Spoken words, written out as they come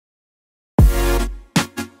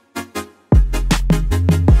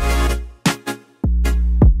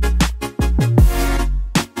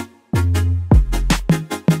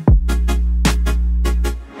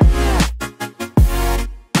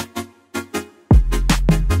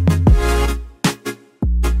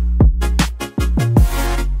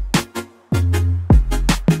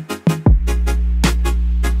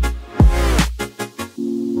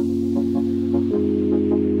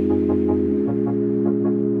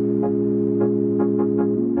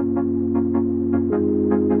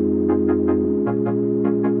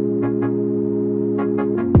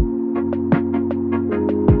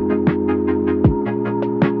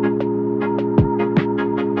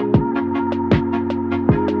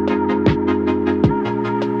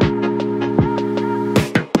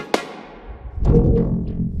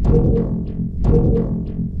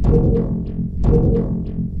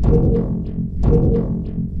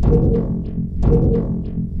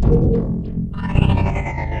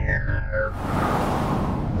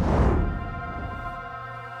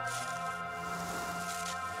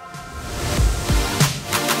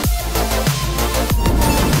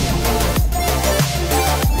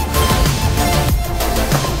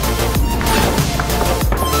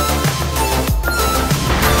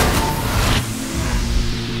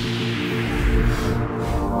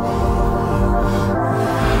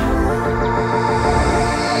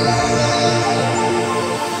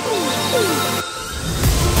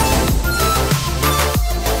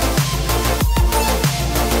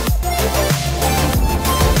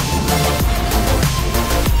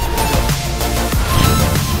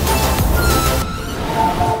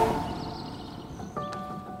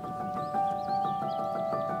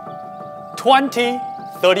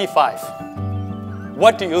2035.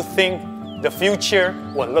 What do you think the future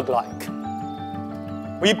will look like?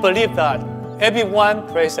 We believe that everyone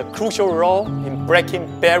plays a crucial role in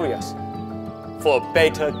breaking barriers for a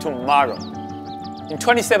better tomorrow. In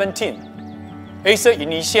 2017, Acer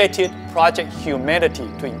initiated Project Humanity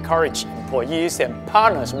to encourage employees and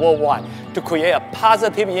partners worldwide to create a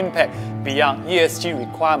positive impact beyond ESG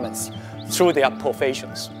requirements through their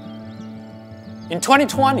professions. In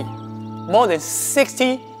 2020, more than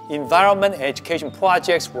 60 environment and education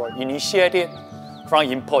projects were initiated from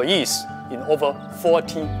employees in over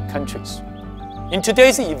 40 countries. In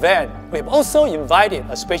today's event, we have also invited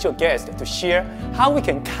a special guest to share how we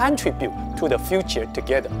can contribute to the future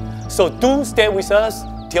together. So do stay with us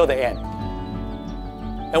till the end.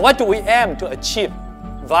 And what do we aim to achieve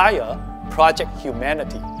via Project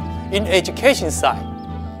Humanity? In the education side,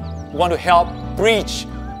 we want to help bridge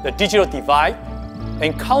the digital divide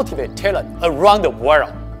and cultivate talent around the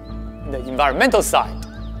world. In the environmental side,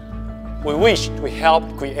 we wish to help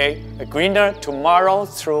create a greener tomorrow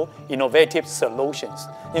through innovative solutions.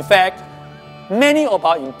 In fact, many of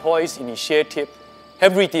our employees' initiatives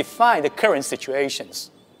have redefined the current situations.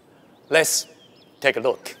 Let's take a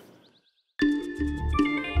look.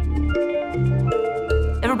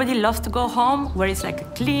 Everybody loves to go home where it's like a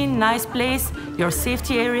clean, nice place, your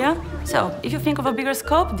safety area. So if you think of a bigger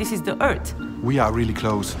scope, this is the Earth. We are really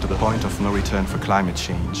close to the point of no return for climate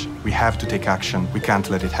change. We have to take action. We can't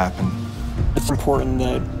let it happen. It's important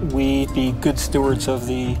that we be good stewards of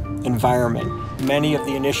the environment. Many of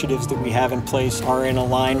the initiatives that we have in place are in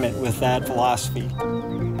alignment with that philosophy.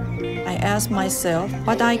 I asked myself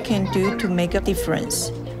what I can do to make a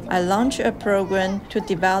difference. I launched a program to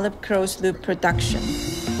develop closed-loop production.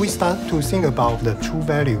 We start to think about the true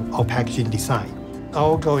value of packaging design.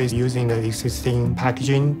 Our goal is using the existing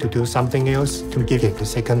packaging to do something else to give it a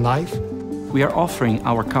second life. We are offering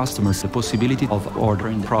our customers the possibility of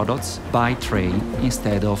ordering products by train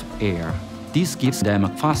instead of air. This gives them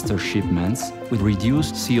faster shipments with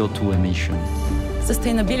reduced CO2 emissions.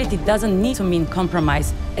 Sustainability doesn't need to mean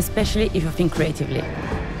compromise, especially if you think creatively.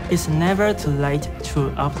 It's never too late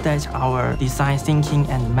to update our design thinking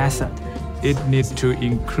and method. It needs to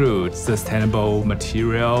include sustainable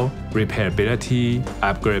material, repairability,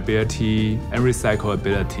 upgradability, and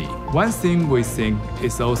recyclability. One thing we think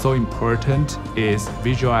is also important is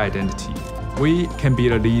visual identity. We can be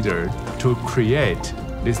the leader to create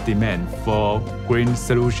this demand for green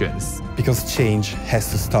solutions. Because change has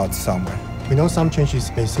to start somewhere. We know some changes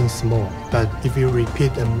may seem small, but if you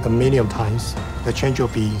repeat them a million times, the change will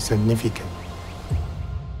be significant.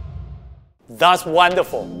 That's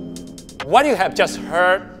wonderful. What you have just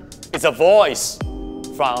heard is a voice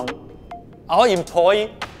from our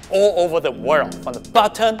employees all over the world, from the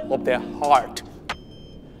bottom of their heart.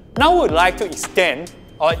 Now we would like to extend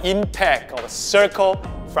our impact of a circle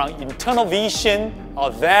from internal vision,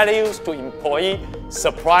 our values to employees,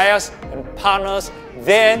 suppliers, and partners,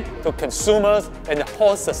 then to consumers and the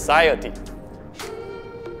whole society.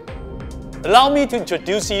 Allow me to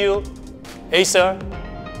introduce you Acer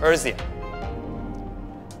Earthion.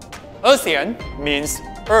 Earthion means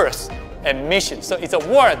earth and mission, so it's a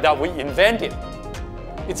word that we invented.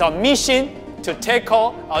 It's our mission to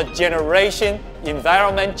tackle our generation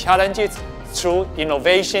environment challenges through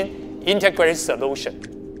innovation, integrated solution.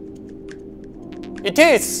 It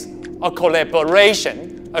is a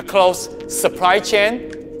collaboration across supply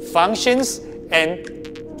chain, functions,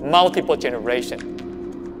 and multiple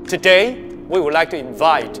generations. Today, we would like to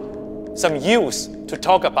invite some youth to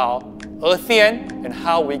talk about Earthion and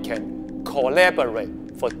how we can collaborate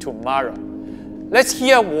for tomorrow. Let's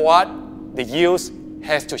hear what the youth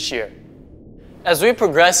has to share. As we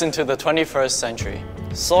progress into the 21st century,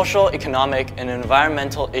 social, economic, and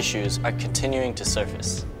environmental issues are continuing to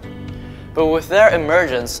surface. But with their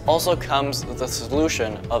emergence also comes the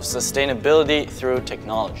solution of sustainability through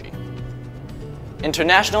technology.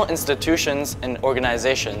 International institutions and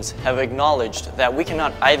organizations have acknowledged that we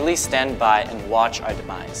cannot idly stand by and watch our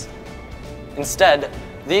demise. Instead,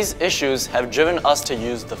 these issues have driven us to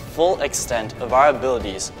use the full extent of our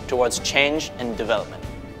abilities towards change and development.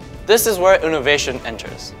 This is where innovation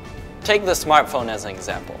enters. Take the smartphone as an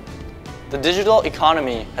example. The digital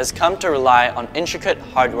economy has come to rely on intricate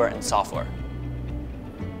hardware and software.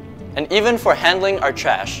 And even for handling our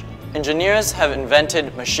trash, engineers have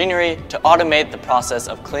invented machinery to automate the process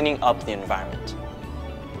of cleaning up the environment.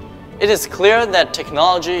 It is clear that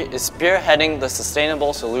technology is spearheading the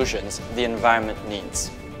sustainable solutions the environment needs.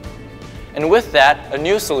 And with that, a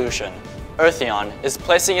new solution, Earthion, is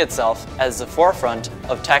placing itself as the forefront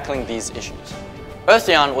of tackling these issues.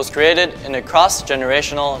 Earthion was created in a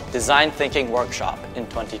cross-generational design thinking workshop in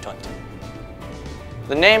 2020.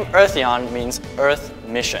 The name Earthion means Earth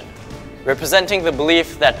Mission, representing the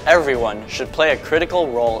belief that everyone should play a critical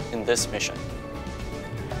role in this mission.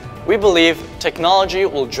 We believe technology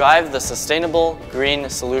will drive the sustainable, green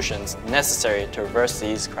solutions necessary to reverse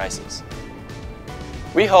these crises.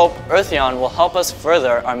 We hope Earthion will help us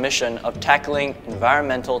further our mission of tackling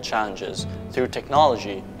environmental challenges through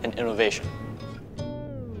technology and innovation.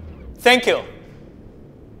 Thank you.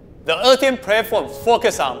 The Earthion platform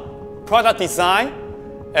focuses on product design,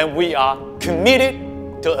 and we are committed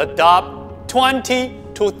to adopt 20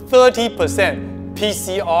 to 30%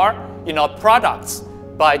 PCR in our products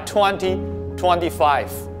by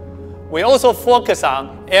 2025. We also focus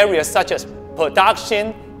on areas such as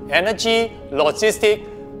production, energy, logistics,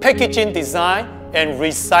 packaging design, and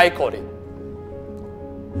recycling.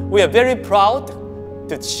 We are very proud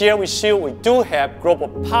to share with you we do have global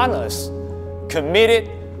partners committed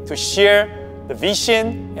to share the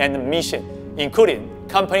vision and the mission, including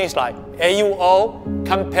companies like AUO,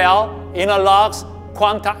 Compel, Interlux,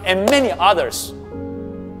 Quanta, and many others.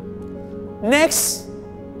 Next,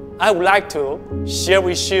 I would like to share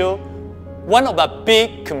with you one of the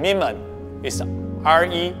big commitments is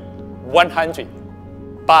RE100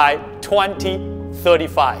 by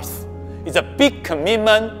 2035. It's a big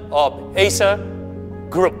commitment of Acer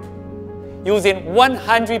Group, using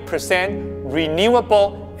 100%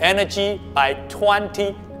 renewable energy by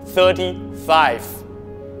 2035.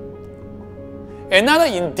 Another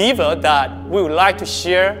endeavor that we would like to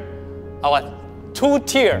share our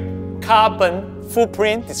two-tier carbon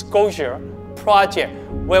footprint disclosure project,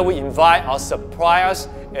 where we invite our suppliers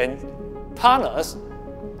and partners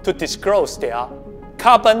to disclose their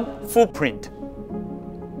carbon footprint.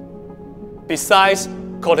 Besides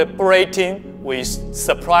collaborating with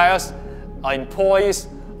suppliers, our employees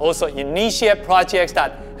also initiate projects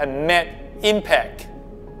that have made impact.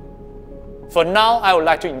 For now, I would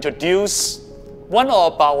like to introduce one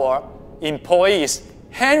of our employees,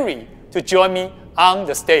 Henry, to join me on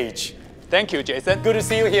the stage. Thank you, Jason. Good to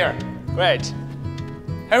see you here. Great.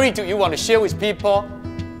 Henry, do you want to share with people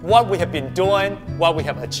what we have been doing, what we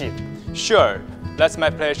have achieved? Sure, that's my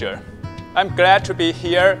pleasure. I'm glad to be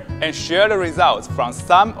here and share the results from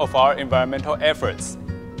some of our environmental efforts.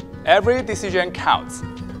 Every decision counts,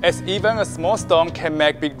 as even a small stone can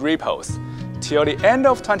make big ripples. Till the end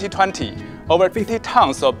of 2020, over 50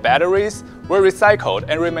 tons of batteries were recycled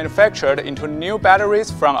and remanufactured into new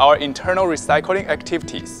batteries from our internal recycling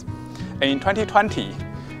activities. And in 2020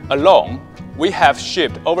 alone, we have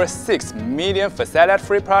shipped over 6 million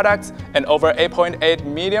phthalate-free products and over 8.8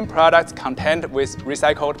 million products contained with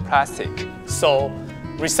recycled plastic. So,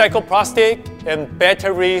 recycled plastic and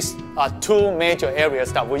batteries are two major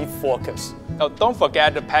areas that we focus. Oh, don't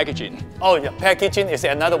forget the packaging. Oh yeah, packaging is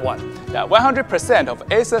another one. Yeah, 100% of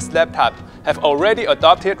Acer's laptops have already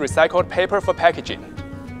adopted recycled paper for packaging.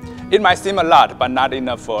 It might seem a lot, but not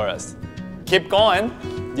enough for us. Keep going.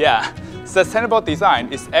 Yeah, sustainable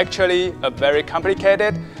design is actually a very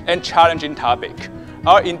complicated and challenging topic.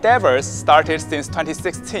 Our endeavors started since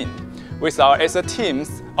 2016 with our Acer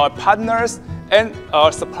teams, our partners, and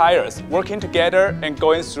our suppliers working together and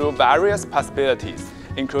going through various possibilities,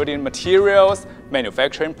 including materials,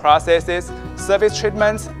 manufacturing processes, service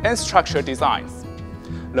treatments, and structure designs.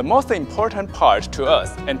 The most important part to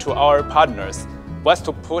us and to our partners was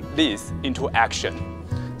to put this into action.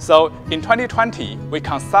 So in 2020, we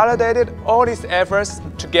consolidated all these efforts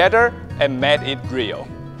together and made it real.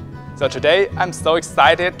 So today, I'm so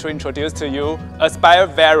excited to introduce to you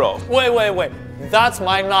Vero. Wait. That's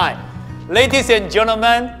my line. Ladies and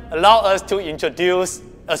gentlemen, allow us to introduce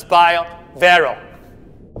Vero.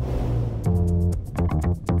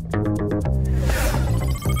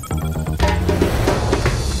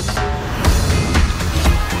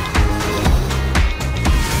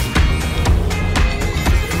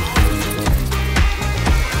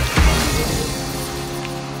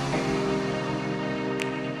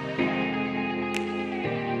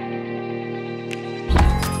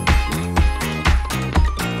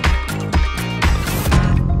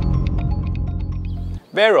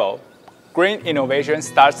 Vero, green innovation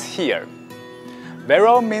starts here.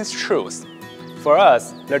 Vero means truth. For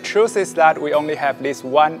us, the truth is that we only have this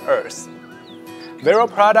one Earth. Vero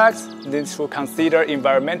products need to consider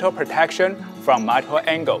environmental protection from multiple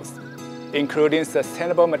angles, including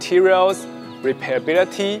sustainable materials,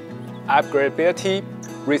 repairability, upgradability,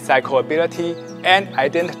 recyclability, and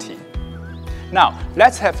identity. Now,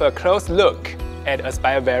 let's have a close look at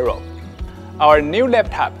Aspire Vero, our new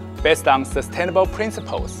laptop based on sustainable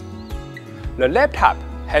principles. The laptop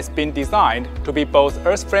has been designed to be both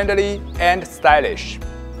earth-friendly and stylish.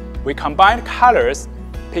 We combine colors,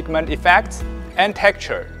 pigment effects, and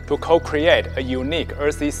texture to co-create a unique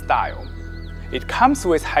earthy style. It comes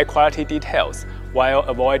with high-quality details while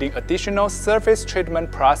avoiding additional surface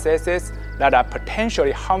treatment processes that are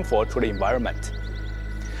potentially harmful to the environment.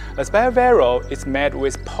 Aspire Vero is made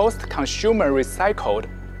with post-consumer recycled,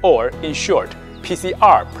 or in short,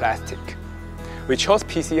 PCR plastic. We chose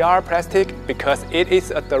PCR plastic because it is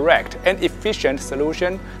a direct and efficient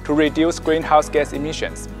solution to reduce greenhouse gas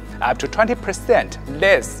emissions, up to 20%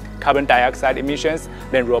 less carbon dioxide emissions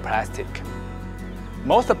than raw plastic.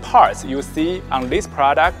 Most parts you see on this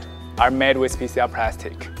product are made with PCR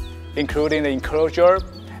plastic, including the enclosure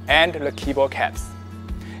and the keyboard caps.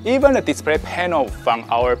 Even the display panel from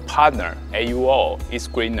our partner, AUO, is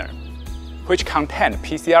greener, which contains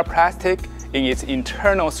PCR plastic in its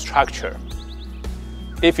internal structure.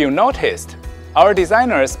 If you noticed, our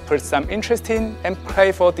designers put some interesting and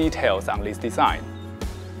playful details on this design.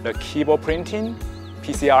 The keyboard printing,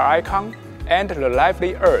 PCR icon, and the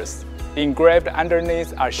lively earth engraved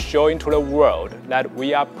underneath are showing to the world that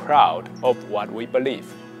we are proud of what we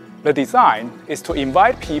believe. The design is to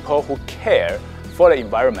invite people who care for the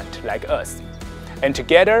environment like us, and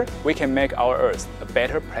together we can make our Earth a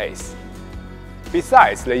better place.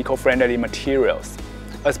 Besides the eco-friendly materials,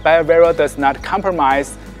 Aspire Vero does not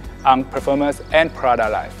compromise on performance and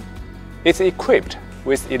product life. It's equipped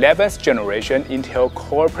with 11th generation Intel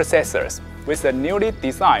Core processors with a newly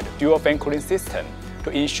designed dual-fan cooling system to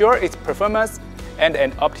ensure its performance and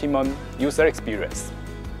an optimum user experience.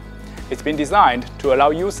 It's been designed to allow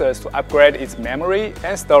users to upgrade its memory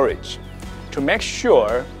and storage to make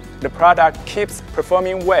sure the product keeps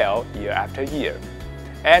performing well year after year,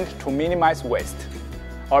 and to minimize waste.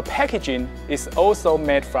 Our packaging is also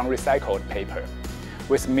made from recycled paper,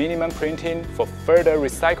 with minimum printing for further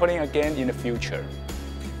recycling again in the future.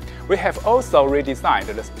 We have also redesigned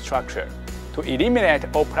the structure to eliminate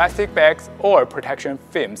all plastic bags or protection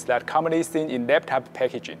films that commonly seen in laptop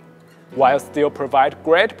packaging, while still provide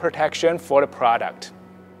great protection for the product.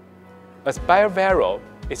 Aspire Vero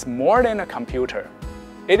is more than a computer.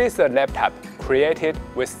 It is a laptop created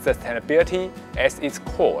with sustainability as its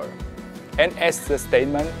core, and as a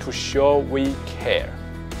statement to show we care.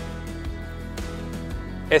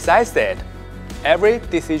 As I said, every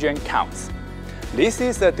decision counts. This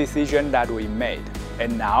is a decision that we made,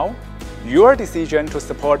 and now your decision to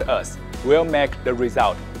support us will make the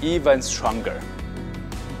result even stronger.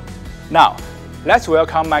 Now, let's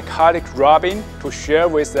welcome my colleague Robin to share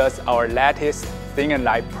with us our latest Thin and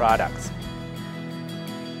Light products.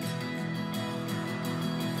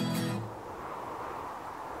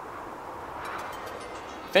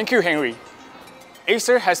 Thank you, Henry.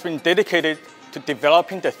 Acer has been dedicated to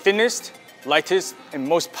developing the thinnest, lightest, and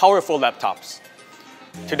most powerful laptops.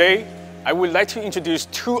 Today, I would like to introduce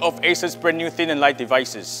two of Acer's brand new Thin and Light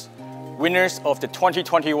devices, winners of the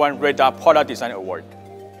 2021 Red Dot Product Design Award.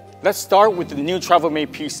 Let's start with the new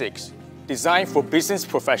TravelMate P6, designed for business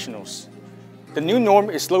professionals. The new norm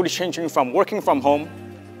is slowly changing from working from home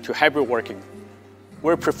to hybrid working,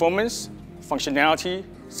 where performance, functionality,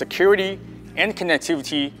 security, and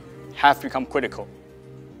connectivity have become critical.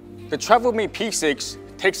 The TravelMate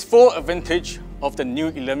P6 takes full advantage of the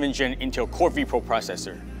new 11th Gen Intel Core Vero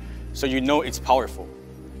processor, so you know it's powerful.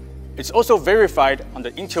 It's also verified on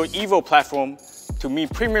the Intel Evo platform to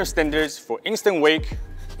meet premium standards for instant wake,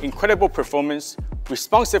 incredible performance,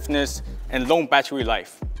 responsiveness, and long battery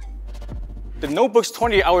life. The notebook's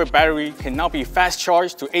 20-hour battery can now be fast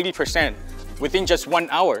charged to 80% within just 1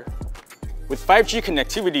 hour. With 5G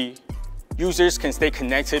connectivity, users can stay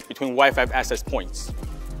connected between Wi-Fi access points.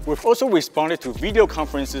 We've also responded to video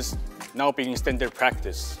conferences now being standard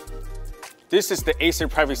practice. This is the Acer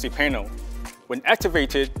privacy panel. When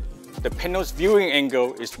activated, the panel's viewing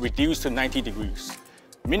angle is reduced to 90 degrees,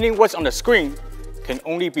 meaning what's on the screen can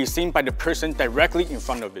only be seen by the person directly in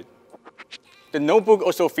front of it. The notebook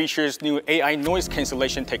also features new AI noise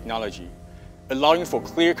cancellation technology, allowing for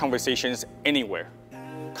clear conversations anywhere.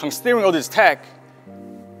 Considering all this tech,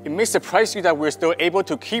 it may surprise you that we're still able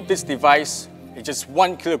to keep this device at just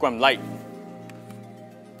 1 kilogram light.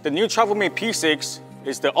 The new TravelMate P6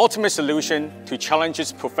 is the ultimate solution to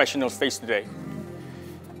challenges professionals face today.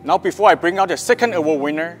 Now, before I bring out the second award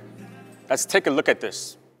winner, let's take a look at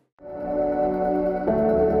this.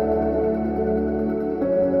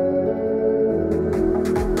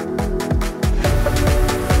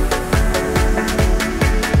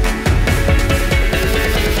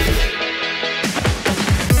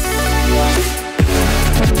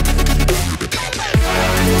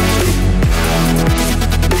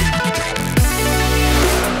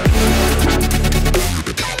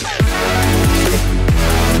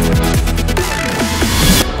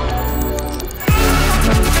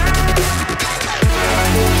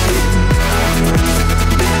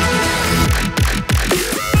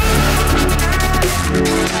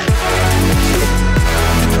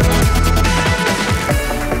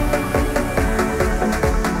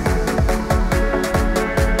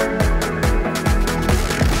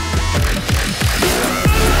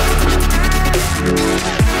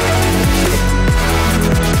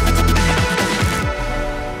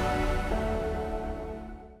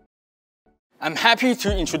 I'm happy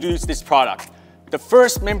to introduce this product, the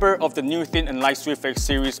first member of the new Thin and Light SwiftX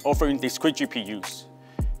series offering discrete GPUs.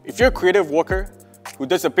 If you're a creative worker who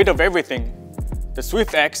does a bit of everything, the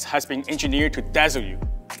SwiftX has been engineered to dazzle you.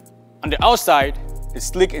 On the outside, it's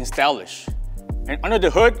sleek and stylish, and under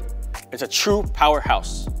the hood, it's a true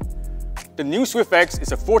powerhouse. The new SwiftX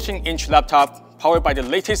is a 14-inch laptop powered by the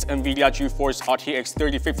latest NVIDIA GeForce RTX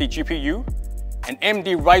 3050 GPU and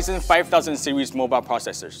AMD Ryzen 5000 series mobile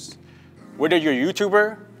processors. Whether you're a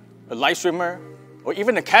YouTuber, a live streamer, or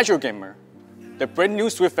even a casual gamer, the brand new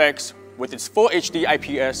SwiftX with its Full HD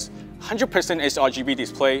IPS 100% sRGB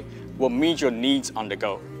display will meet your needs on the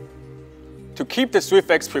go. To keep the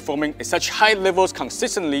SwiftX performing at such high levels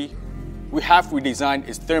consistently, we have redesigned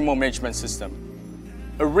its thermal management system.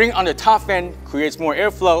 A ring on the top fan creates more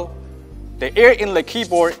airflow, the air inlet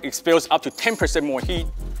keyboard expels up to 10% more heat,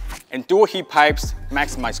 and dual heat pipes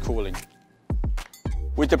maximize cooling.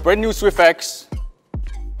 With the brand new SwiftX,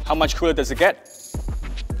 how much cooler does it get?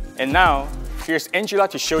 And now, here's Angela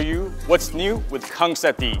to show you what's new with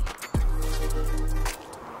Concept D.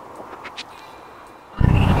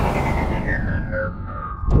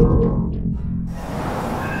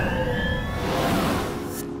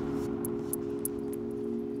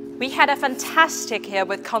 We had a fantastic year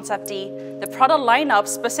with Concept D, the product lineup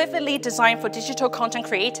specifically designed for digital content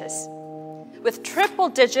creators. With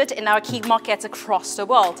triple-digit in our key markets across the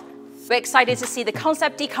world, we're excited to see the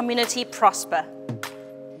Concept D community prosper.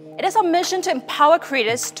 It is our mission to empower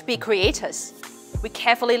creators to be creators. We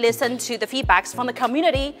carefully listen to the feedbacks from the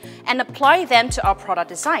community and apply them to our product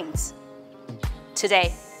designs.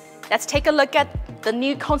 Today, let's take a look at the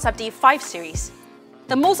new Concept D 5 series.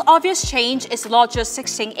 The most obvious change is larger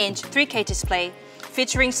 16-inch 3K display,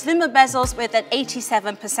 featuring slimmer bezels with an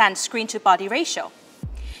 87% screen-to-body ratio.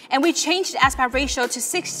 And we changed the aspect ratio to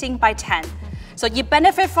 16:10, so you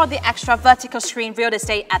benefit from the extra vertical screen real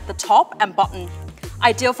estate at the top and bottom,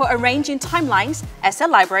 ideal for arranging timelines, asset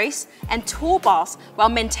libraries, and toolbars while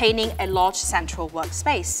maintaining a large central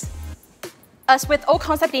workspace. As with all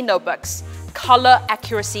Concept D notebooks, color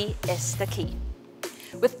accuracy is the key.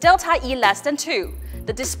 With delta E less than 2,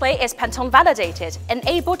 the display is Pantone validated and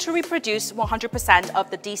able to reproduce 100%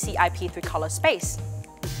 of the DCI-P3 color space.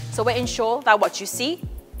 So we ensure that what you see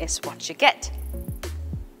is what you get.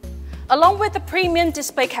 Along with the premium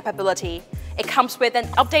display capability, it comes with an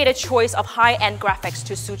updated choice of high-end graphics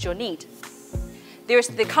to suit your need. There's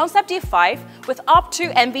the Concept D 5 with up to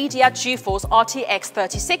NVIDIA GeForce RTX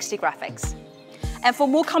 3060 graphics. And for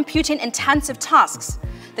more computing-intensive tasks,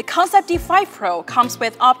 the Concept D 5 Pro comes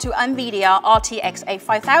with up to NVIDIA RTX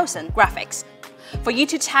 5000 graphics for you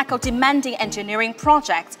to tackle demanding engineering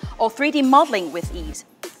projects or 3D modeling with ease.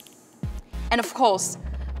 And of course,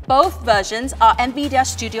 both versions are NVIDIA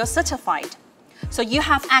Studio certified, so you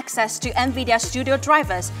have access to NVIDIA Studio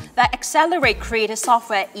drivers that accelerate creative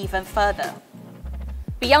software even further.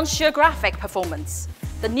 Beyond sheer graphic performance,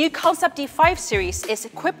 the new Concept D 5 series is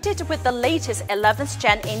equipped with the latest 11th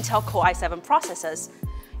Gen Intel Core i7 processors,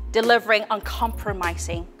 delivering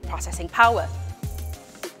uncompromising processing power.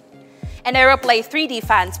 And Aeroblade 3D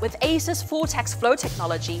fans with Acer's full text flow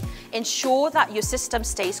technology ensure that your system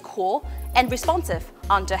stays cool and responsive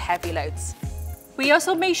under heavy loads. We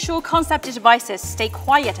also made sure Concept D devices stay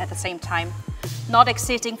quiet at the same time, not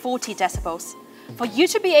exceeding 40 decibels, for you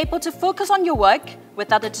to be able to focus on your work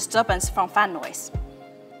without the disturbance from fan noise.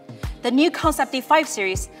 The new Concept D 5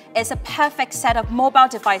 series is a perfect set of mobile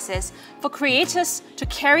devices for creators to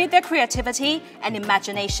carry their creativity and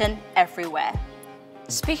imagination everywhere.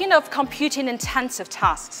 Speaking of computing-intensive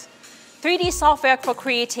tasks, 3D software for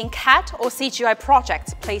creating CAD or CGI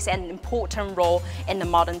projects plays an important role in the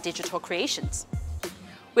modern digital creations.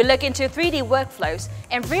 We look into 3D workflows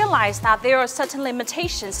and realize that there are certain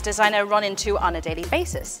limitations designers run into on a daily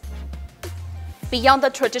basis. Beyond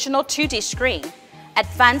the traditional 2D screen,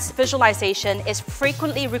 advanced visualization is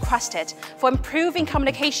frequently requested for improving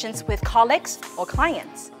communications with colleagues or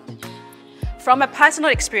clients. From a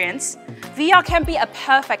personal experience, VR can be a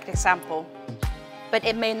perfect example, but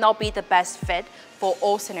it may not be the best fit for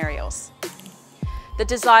all scenarios. The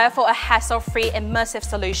desire for a hassle-free immersive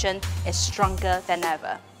solution is stronger than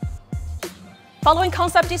ever. Following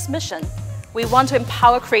Concept D's mission, we want to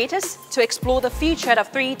empower creators to explore the future of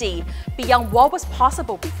 3D beyond what was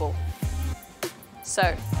possible before.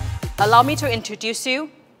 So, allow me to introduce you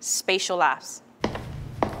SpatialLabs.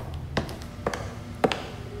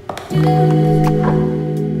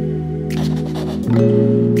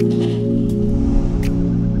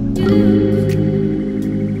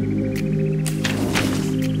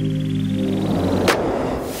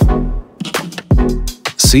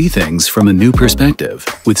 See things from a new perspective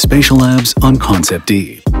with SpatialLabs on Concept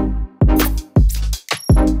D.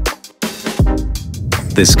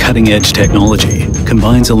 This cutting-edge technology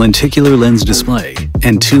combines a lenticular lens display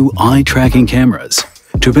and 2 eye-tracking cameras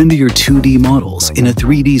to render your 2D models in a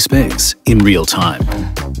 3D space in real time,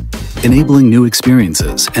 enabling new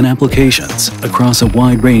experiences and applications across a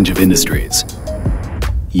wide range of industries.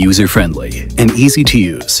 User-friendly and easy to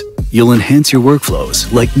use, you'll enhance your workflows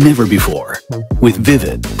like never before with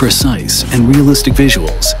vivid, precise, and realistic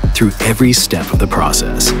visuals through every step of the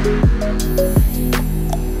process.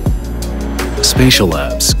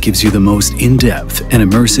 SpatialLabs gives you the most in-depth and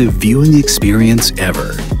immersive viewing experience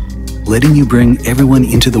ever, letting you bring everyone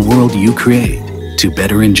into the world you create to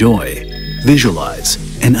better enjoy, visualize,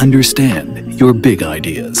 and understand your big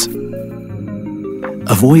ideas.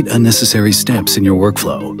 Avoid unnecessary steps in your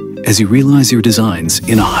workflow as you realize your designs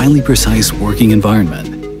in a highly precise working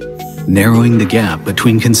environment, narrowing the gap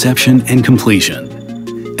between conception and completion,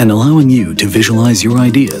 and allowing you to visualize your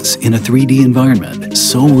ideas in a 3D environment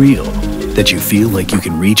so real that you feel like you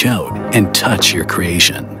can reach out and touch your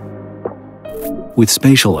creation. With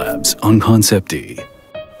SpatialLabs on Concept D,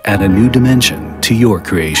 add a new dimension to your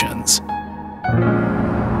creations.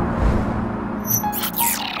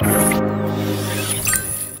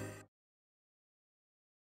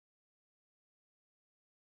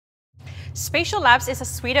 SpatialLabs is a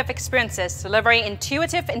suite of experiences delivering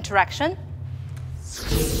intuitive interaction,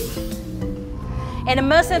 an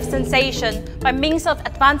immersive sensation by means of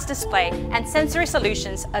advanced display and sensory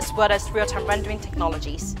solutions as well as real-time rendering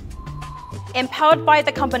technologies. Empowered by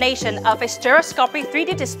the combination of a stereoscopic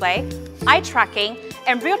 3D display, eye tracking,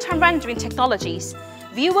 and real-time rendering technologies,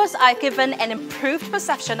 viewers are given an improved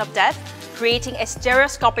perception of depth, creating a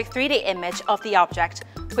stereoscopic 3D image of the object,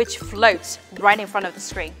 which floats right in front of the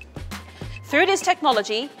screen. Through this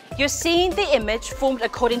technology, you're seeing the image formed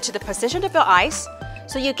according to the position of your eyes,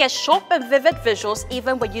 so you get sharp and vivid visuals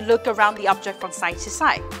even when you look around the object from side to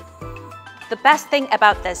side. The best thing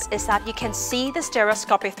about this is that you can see the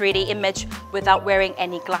stereoscopic 3D image without wearing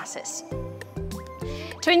any glasses.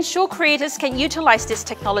 To ensure creators can utilize this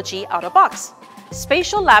technology out of the box,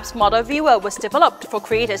 SpatialLabs Model Viewer was developed for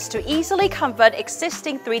creators to easily convert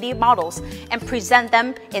existing 3D models and present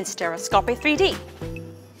them in stereoscopic 3D.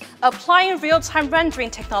 Applying real-time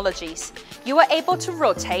rendering technologies, you are able to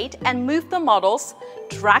rotate and move the models,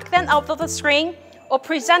 drag them out of the screen, or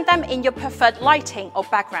present them in your preferred lighting or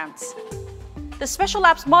backgrounds. The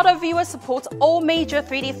SpatialLabs Model Viewer supports all major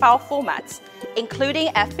 3D file formats, including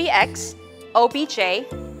FBX, OBJ,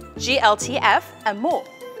 GLTF, and more.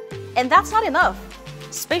 And that's not enough.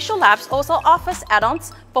 SpatialLabs also offers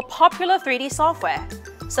add-ons for popular 3D software,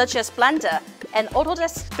 such as Blender and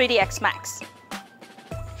Autodesk 3ds Max.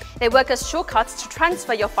 They work as shortcuts to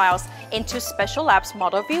transfer your files into SpatialLabs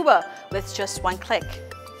Model Viewer with just one click,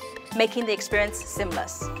 making the experience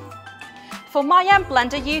seamless. For Maya and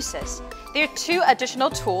Blender users, there are 2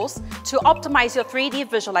 additional tools to optimize your 3D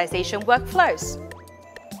visualization workflows.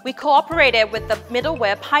 We cooperated with the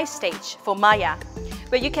middleware PyStage for Maya,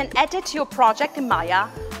 where you can edit your project in Maya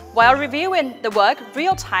while reviewing the work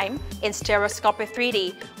real-time in stereoscopic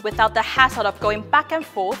 3D without the hassle of going back and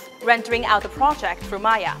forth rendering out the project through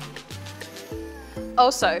Maya.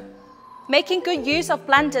 Also, making good use of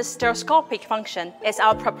Blender's stereoscopic function is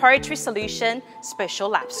our proprietary solution,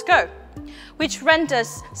 SpatialLabs Go, which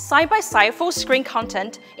renders side-by-side full-screen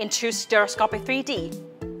content into stereoscopic 3D.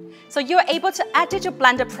 So you're able to edit your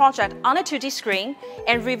Blender project on a 2D screen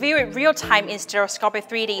and review it real-time in stereoscopic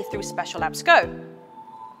 3D through SpatialLabs Go.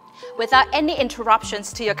 Without any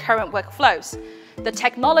interruptions to your current workflows, The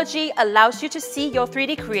technology allows you to see your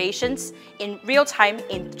 3D creations in real time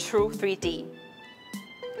in true 3D.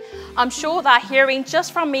 I'm sure that hearing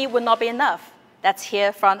just from me would not be enough. Let's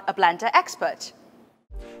hear from a Blender expert.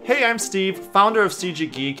 Hey, I'm Steve, founder of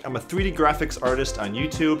CG Geek. I'm a 3D graphics artist on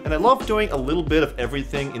YouTube, and I love doing a little bit of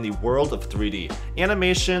everything in the world of 3D.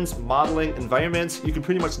 Animations, modeling, environments, you can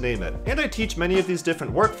pretty much name it. And I teach many of these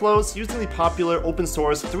different workflows using the popular open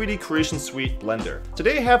source 3D creation suite Blender.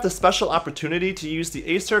 Today I have the special opportunity to use the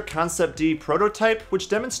Acer Concept D prototype, which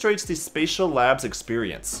demonstrates the SpatialLabs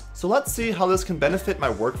experience. So let's see how this can benefit my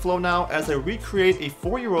workflow now as I recreate a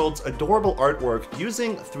 4-year-old's adorable artwork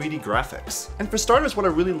using 3D graphics. And for starters, what I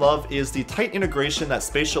really love is the tight integration that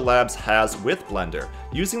SpatialLabs has with Blender.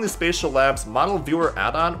 Using the SpatialLabs Model Viewer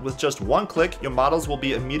add-on, with just one click, your models will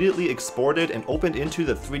be immediately exported and opened into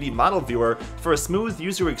the 3D Model Viewer for a smooth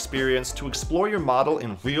user experience to explore your model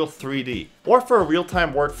in real 3D. Or for a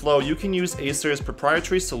real-time workflow, you can use Acer's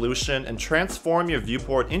proprietary solution and transform your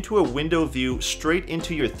viewport into a window view straight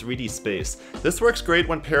into your 3D space. This works great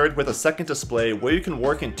when paired with a second display where you can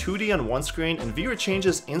work in 2D on one screen and view your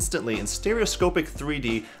changes instantly in stereoscopic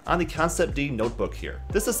 3D on the Concept D notebook here.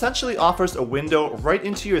 This essentially offers a window right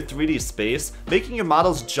into your 3D space, making your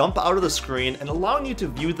models jump out of the screen and allowing you to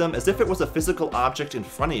view them as if it was a physical object in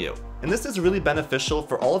front of you. And this is really beneficial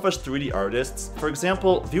for all of us 3D artists. For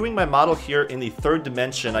example, viewing my model here in the third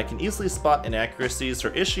dimension, I can easily spot inaccuracies or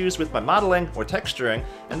issues with my modeling or texturing,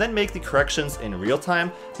 and then make the corrections in real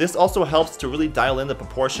time. This also helps to really dial in the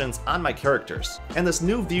proportions on my characters. And this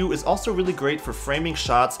new view is also really great for framing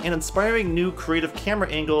shots and inspiring new creative camera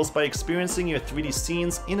angles by experiencing your 3D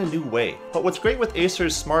scenes in a new way. But what's great with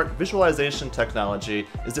Acer's smart visualization technology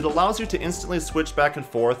is it allows you to instantly switch back and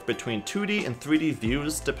forth between 2D and 3D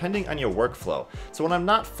views depending on your workflow. So when I'm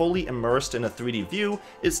not fully immersed in a 3D view,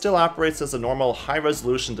 it still operates as a normal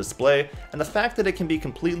high-resolution display, and the fact that it can be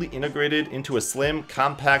completely integrated into a slim,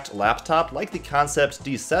 compact laptop like the Concept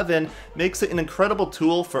D7 makes it an incredible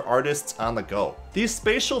tool for artists on the go. These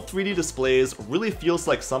spatial 3D displays really feels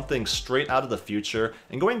like something straight out of the future,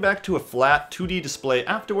 and going back to a flat 2D display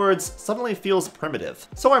afterwards suddenly feels primitive.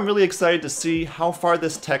 So I'm really excited to see how far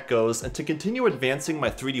this tech goes and to continue advancing my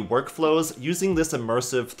 3D workflows using this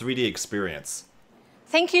immersive 3D experience.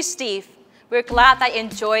 Thank you, Steve. We're glad that you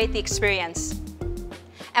enjoyed the experience.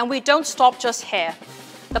 And we don't stop just here.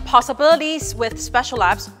 The possibilities with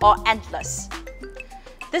SpatialLabs are endless.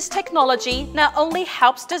 This technology not only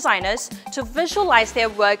helps designers to visualize their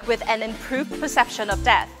work with an improved perception of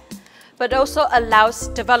depth, but also allows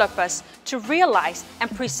developers to realize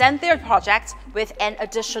and present their projects with an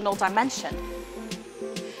additional dimension.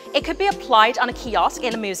 It could be applied on a kiosk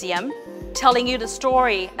in a museum, telling you the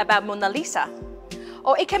story about Mona Lisa.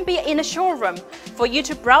 Or it can be in a showroom for you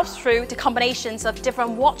to browse through the combinations of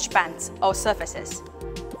different watch bands or surfaces.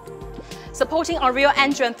 Supporting Unreal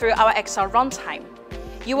Engine through our XR runtime,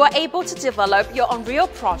 you are able to develop your Unreal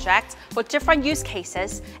project for different use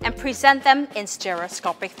cases and present them in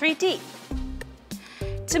stereoscopic 3D.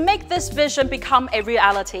 To make this vision become a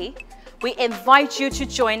reality, we invite you to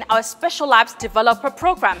join our SpatialLabs developer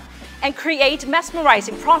program and create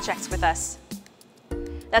mesmerizing projects with us.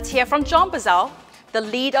 Let's hear from John Bazell, the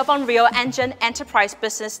lead of Unreal Engine Enterprise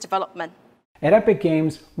Business Development. At Epic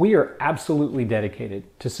Games, we are absolutely dedicated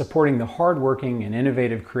to supporting the hardworking and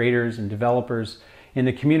innovative creators and developers in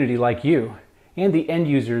the community like you, and the end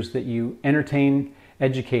users that you entertain,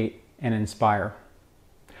 educate, and inspire.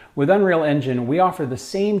 With Unreal Engine, we offer the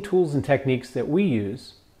same tools and techniques that we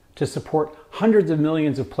use to support hundreds of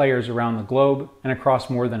millions of players around the globe and across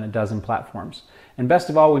more than a dozen platforms. And best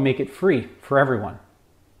of all, we make it free for everyone.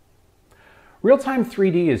 Real-time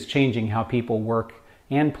 3D is changing how people work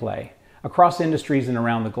and play across industries and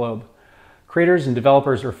around the globe. Creators and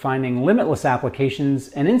developers are finding limitless applications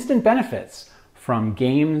and instant benefits from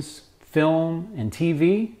games, film, and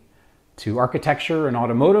TV, to architecture and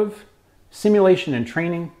automotive, simulation and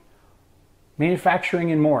training,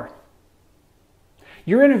 manufacturing, and more.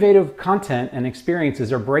 Your innovative content and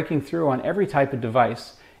experiences are breaking through on every type of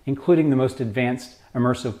device, including the most advanced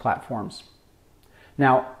immersive platforms.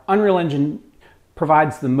 Now, Unreal Engine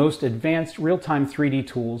provides the most advanced real-time 3D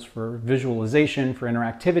tools for visualization, for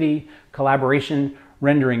interactivity, collaboration,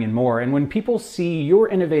 rendering, and more. And when people see your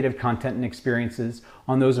innovative content and experiences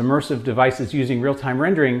on those immersive devices using real-time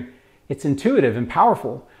rendering, it's intuitive and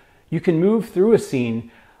powerful. You can move through a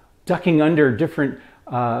scene, ducking under different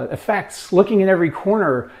effects, looking in every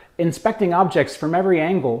corner, inspecting objects from every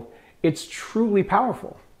angle. It's truly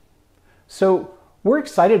powerful. So we're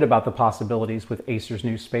excited about the possibilities with Acer's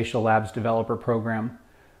new SpatialLabs developer program.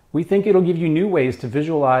 We think it'll give you new ways to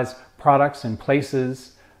visualize products and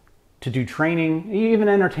places to do training, even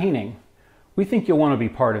entertaining, we think you'll want to be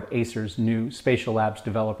part of Acer's new SpatialLabs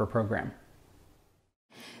developer program.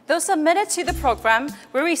 Those submitted to the program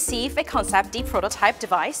will receive a Concept D prototype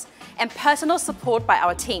device and personal support by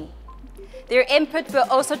our team. Their input will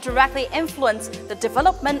also directly influence the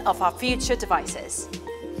development of our future devices.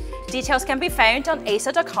 Details can be found on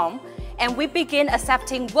acer.com, and we begin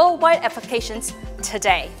accepting worldwide applications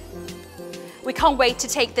today. We can't wait to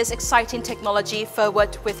take this exciting technology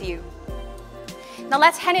forward with you. Now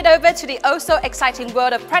let's hand it over to the also exciting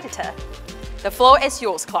world of Predator. The floor is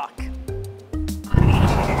yours, Clark.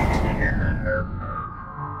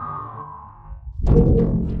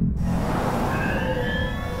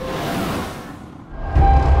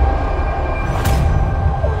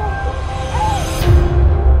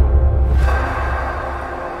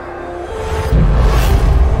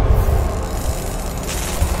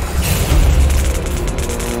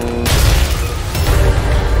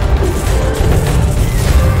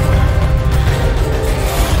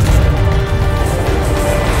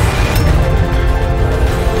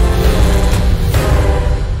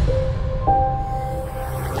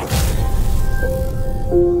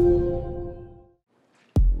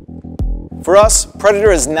 For us,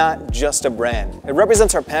 Predator is not just a brand. It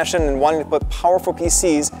represents our passion in wanting to put powerful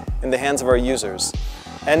PCs in the hands of our users.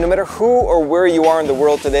 And no matter who or where you are in the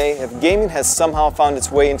world today, if gaming has somehow found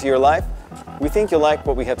its way into your life, we think you'll like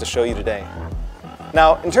what we have to show you today.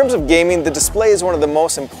 Now, in terms of gaming, the display is one of the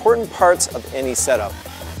most important parts of any setup.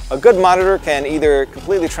 A good monitor can either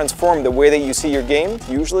completely transform the way that you see your game,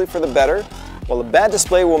 usually for the better, while a bad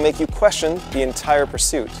display will make you question the entire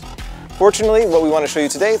pursuit. Fortunately, what we want to show you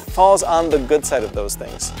today falls on the good side of those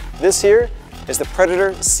things. This here is the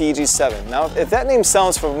Predator CG7. Now, if that name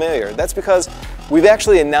sounds familiar, that's because we've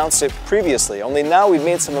actually announced it previously, only now we've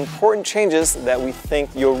made some important changes that we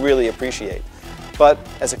think you'll really appreciate. But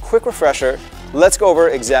as a quick refresher, let's go over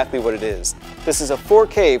exactly what it is. This is a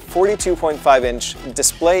 4K 42.5-inch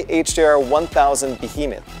display HDR 1000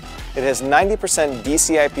 behemoth. It has 90%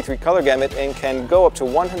 DCI-P3 color gamut and can go up to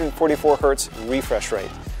 144 Hz refresh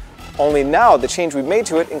rate. Only now, the change we've made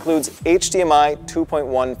to it includes HDMI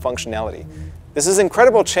 2.1 functionality. This is an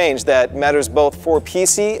incredible change that matters both for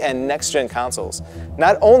PC and next-gen consoles.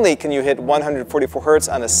 Not only can you hit 144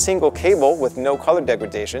 Hz on a single cable with no color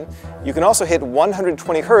degradation, you can also hit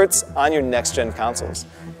 120 Hz on your next-gen consoles.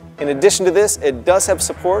 In addition to this, it does have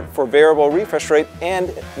support for variable refresh rate and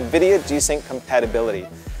NVIDIA G-Sync compatibility.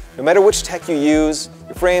 No matter which tech you use,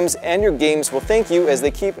 your frames and your games will thank you as they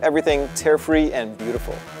keep everything tear-free and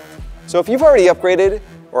beautiful. So if you've already upgraded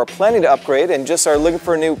or are planning to upgrade and just are looking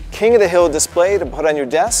for a new King of the Hill display to put on your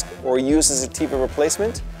desk or use as a TV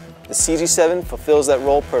replacement, the CG7 fulfills that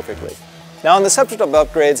role perfectly. Now on the subject of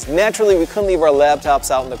upgrades, naturally we couldn't leave our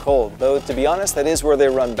laptops out in the cold, though to be honest, that is where they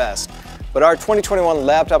run best. But our 2021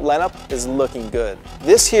 laptop lineup is looking good.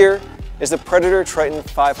 This here is the Predator Triton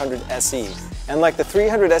 500 SE. And like the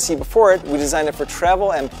 300 SE before it, we designed it for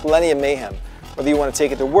travel and plenty of mayhem. Whether you want to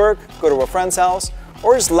take it to work, go to a friend's house,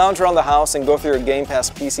 or just lounge around the house and go through your Game Pass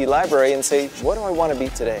PC library and say, what do I want to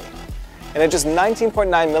beat today? And at just 19.9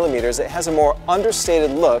 millimeters, it has a more understated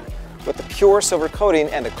look with the pure silver coating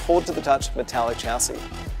and a cold-to-the-touch metallic chassis.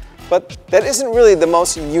 But that isn't really the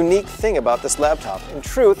most unique thing about this laptop. In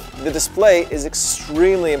truth, the display is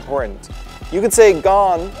extremely important. You could say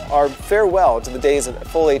gone or farewell to the days of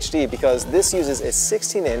full HD because this uses a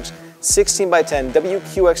 16-inch 16x10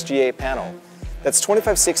 WQXGA panel. That's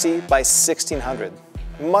 2560 by 1600.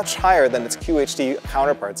 Much higher than its QHD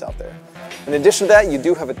counterparts out there. In addition to that, you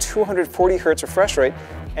do have a 240 Hz refresh rate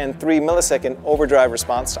and 3 millisecond overdrive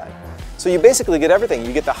response time. So you basically get everything.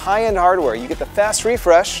 You get the high-end hardware, you get the fast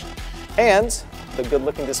refresh, and the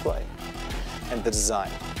good-looking display, and the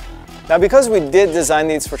design. Now because we did design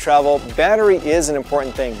these for travel, battery is an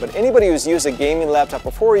important thing, but anybody who's used a gaming laptop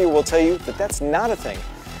before you will tell you that that's not a thing.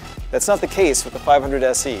 That's not the case with the 500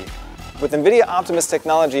 SE. With NVIDIA Optimus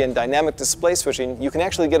technology and dynamic display switching, you can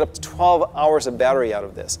actually get up to 12 hours of battery out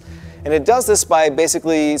of this. And it does this by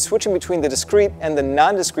basically switching between the discrete and the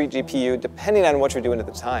non-discrete GPU depending on what you're doing at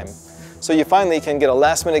the time. So you finally can get a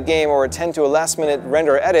last-minute game or attend to a last-minute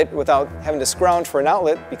render or edit without having to scrounge for an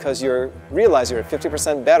outlet because you realize you're at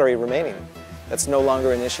 50% battery remaining. That's no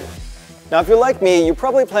longer an issue. Now if you're like me, you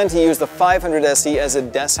probably plan to use the 500 SE as a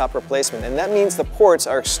desktop replacement, and that means the ports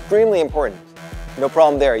are extremely important. No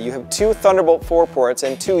problem there. You have 2 Thunderbolt 4 ports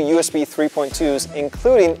and 2 USB 3.2s,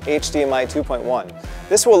 including HDMI 2.1.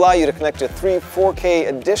 This will allow you to connect to 3 4K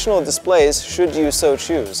additional displays should you so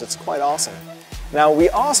choose. It's quite awesome. Now, we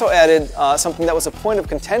also added something that was a point of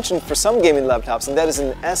contention for some gaming laptops, and that is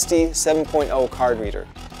an SD 7.0 card reader.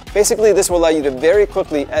 Basically, this will allow you to very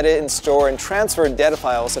quickly edit and store and transfer data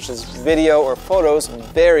files such as video or photos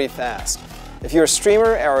very fast. If you're a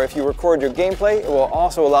streamer or if you record your gameplay, it will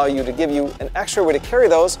also allow you to give you an extra way to carry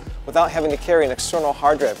those without having to carry an external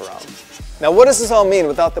hard drive around. Now, what does this all mean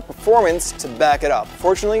without the performance to back it up?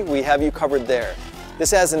 Fortunately, we have you covered there.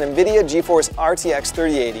 This has an NVIDIA GeForce RTX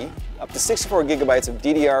 3080, up to 64 gigabytes of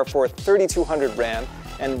DDR4 3200 RAM,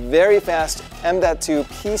 and very fast M.2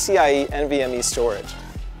 PCIe NVMe storage.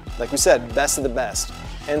 Like we said, best of the best.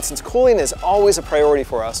 And since cooling is always a priority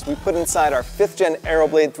for us, we put inside our 5th gen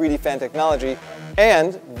AeroBlade 3D fan technology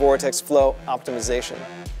and Vortex Flow optimization.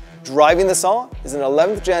 Driving this all is an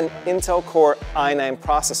 11th gen Intel Core i9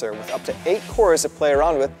 processor with up to 8 cores to play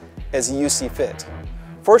around with as you see fit.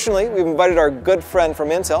 Fortunately, we've invited our good friend from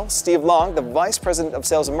Intel, Steve Long, the Vice President of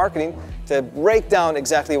Sales and Marketing, to break down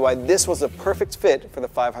exactly why this was the perfect fit for the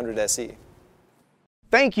 500 SE.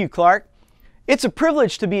 Thank you, Clark. It's a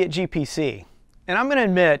privilege to be at GPC. And I'm going to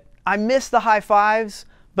admit, I miss the high fives,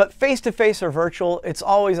 but face-to-face or virtual, it's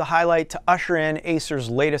always a highlight to usher in Acer's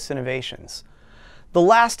latest innovations. The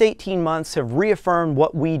last 18 months have reaffirmed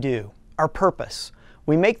what we do, our purpose.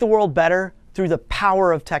 We make the world better through the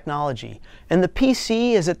power of technology. And the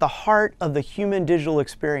PC is at the heart of the human digital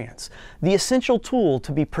experience, the essential tool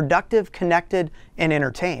to be productive, connected, and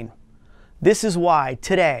entertained. This is why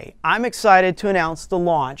today I'm excited to announce the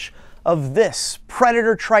launch of this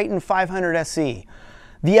Predator Triton 500 SE.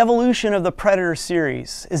 The evolution of the Predator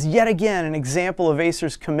series is yet again an example of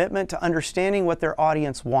Acer's commitment to understanding what their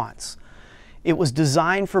audience wants. It was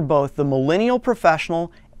designed for both the millennial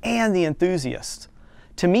professional and the enthusiast.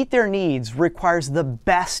 To meet their needs requires the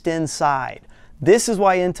best inside. This is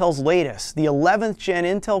why Intel's latest, the 11th gen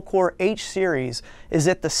Intel Core H series, is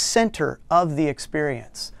at the center of the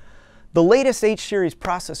experience. The latest H series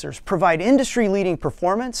processors provide industry-leading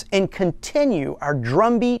performance and continue our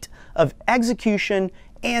drumbeat of execution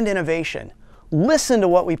and innovation. Listen to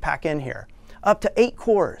what we pack in here. Up to 8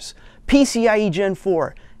 cores, PCIe Gen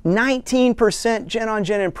 4, 19%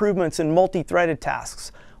 gen-on-gen improvements in multi-threaded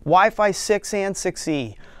tasks, Wi-Fi 6 and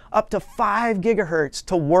 6E, up to 5 gigahertz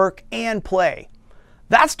to work and play.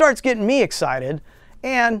 That starts getting me excited,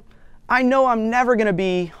 and I know I'm never going to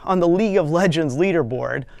be on the League of Legends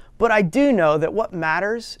leaderboard, but I do know that what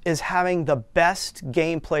matters is having the best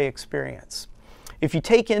gameplay experience. If you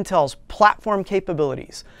take Intel's platform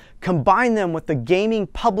capabilities, combine them with the gaming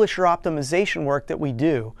publisher optimization work that we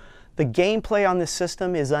do, the gameplay on this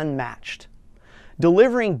system is unmatched.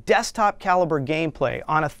 Delivering desktop caliber gameplay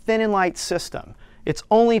on a thin and light system, it's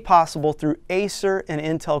only possible through Acer and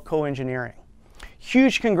Intel co-engineering.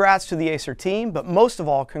 Huge congrats to the Acer team, but most of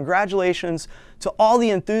all, congratulations to all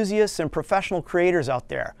the enthusiasts and professional creators out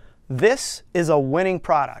there. This is a winning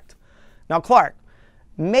product. Now, Clark,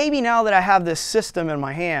 maybe now that I have this system in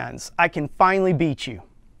my hands, I can finally beat you.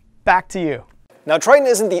 Back to you. Now, Triton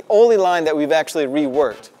isn't the only line that we've actually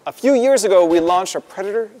reworked. A few years ago, we launched our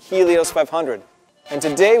Predator Helios 500. And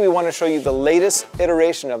today, we want to show you the latest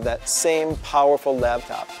iteration of that same powerful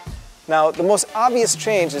laptop. Now, the most obvious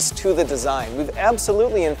change is to the design. We've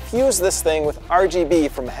absolutely infused this thing with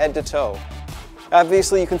RGB from head to toe.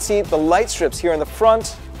 Obviously, you can see the light strips here in the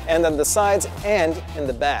front, and on the sides and in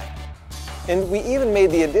the back. And we even made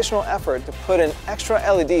the additional effort to put in extra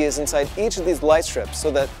LEDs inside each of these light strips so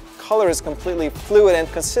that color is completely fluid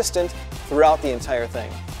and consistent throughout the entire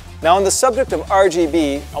thing. Now, on the subject of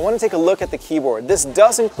RGB, I want to take a look at the keyboard. This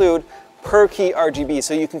does include per key RGB,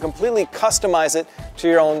 so you can completely customize it to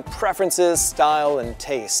your own preferences, style, and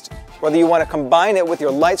taste. Whether you want to combine it with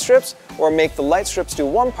your light strips or make the light strips do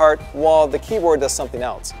one part while the keyboard does something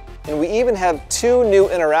else. And we even have 2 new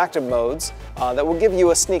interactive modes that we'll give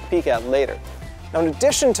you a sneak peek at later. Now, in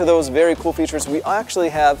addition to those very cool features, we actually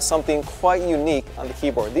have something quite unique on the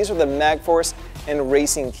keyboard. These are the MagForce and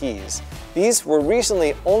Racing keys. These were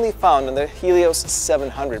recently only found on the Helios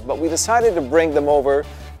 700, but we decided to bring them over,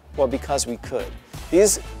 well, because we could.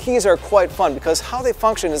 These keys are quite fun because how they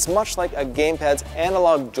function is much like a gamepad's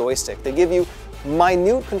analog joystick. They give you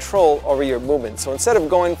minute control over your movement. So instead of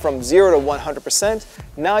going from 0 to 100%,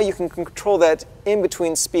 now you can control that in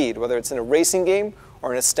between speed, whether it's in a racing game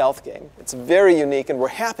or in a stealth game. It's very unique, and we're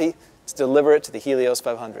happy to deliver it to the Helios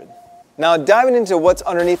 500. Now, diving into what's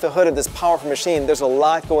underneath the hood of this powerful machine, there's a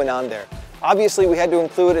lot going on there. Obviously, we had to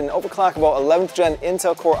include an overclockable 11th gen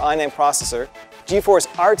Intel Core i9 processor, GeForce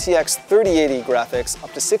RTX 3080 graphics,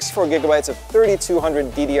 up to 64 gigabytes of 3200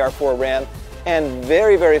 DDR4 RAM, and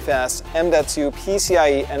very, very fast M.2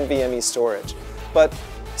 PCIe NVMe storage. But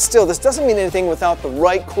Still, this doesn't mean anything without the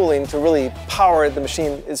right cooling to really power the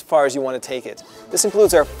machine as far as you want to take it. This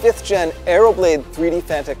includes our 5th gen AeroBlade 3D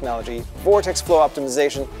fan technology, vortex flow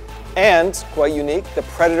optimization, and, quite unique, the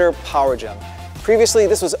Predator Power Gem. Previously,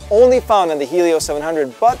 this was only found on the Helios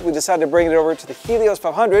 700, but we decided to bring it over to the Helios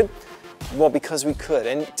 500, well, because we could.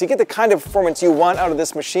 And to get the kind of performance you want out of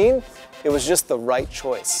this machine, it was just the right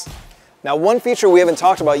choice. Now, one feature we haven't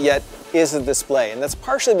talked about yet is the display, and that's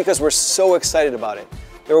partially because we're so excited about it.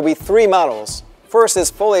 There will be 3 models. First is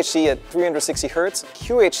Full HD at 360 Hz,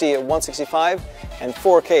 QHD at 165, and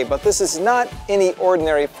 4K, but this is not any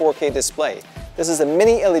ordinary 4K display. This is a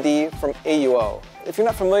mini LED from AUO. If you're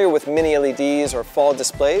not familiar with mini LEDs or fall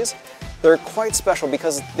displays, they're quite special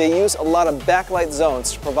because they use a lot of backlight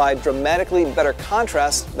zones to provide dramatically better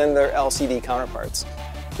contrast than their LCD counterparts.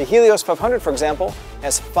 The Helios 500, for example,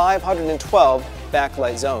 has 512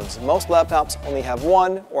 backlight zones. Most laptops only have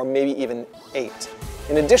 1 or maybe even 8.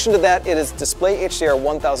 In addition to that, it is Display HDR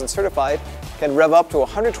 1000 certified, can rev up to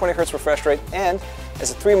 120 Hz refresh rate, and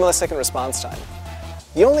has a 3 millisecond response time.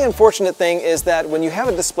 The only unfortunate thing is that when you have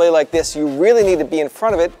a display like this, you really need to be in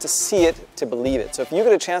front of it to see it, to believe it. So if you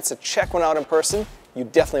get a chance to check one out in person, you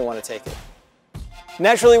definitely want to take it.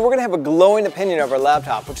 Naturally, we're going to have a glowing opinion of our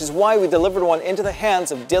laptop, which is why we delivered one into the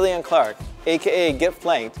hands of Dillian Clark, aka Get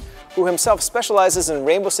Flanked, who himself specializes in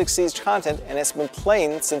Rainbow Six Siege content and has been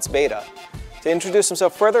playing since beta. To introduce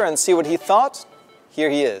himself further and see what he thought,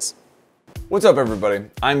 here he is. What's up, everybody?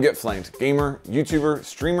 I'm Get Flanked, gamer, YouTuber,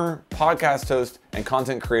 streamer, podcast host, and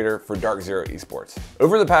content creator for Dark Zero Esports.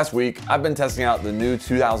 Over the past week, I've been testing out the new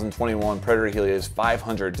 2021 Predator Helios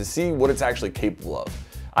 500 to see what it's actually capable of.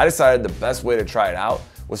 I decided the best way to try it out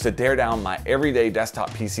was to tear down my everyday desktop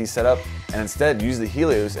PC setup and instead use the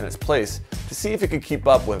Helios in its place to see if it could keep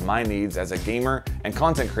up with my needs as a gamer and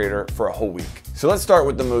content creator for a whole week. So let's start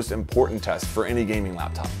with the most important test for any gaming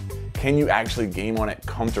laptop. Can you actually game on it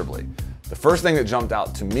comfortably? The first thing that jumped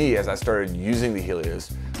out to me as I started using the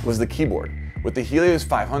Helios was the keyboard. With the Helios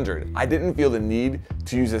 500, I didn't feel the need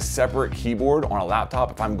to use a separate keyboard on a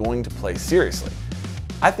laptop if I'm going to play seriously.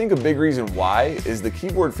 I think a big reason why is the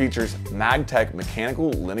keyboard features MagTech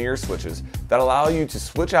mechanical linear switches that allow you to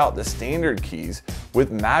switch out the standard keys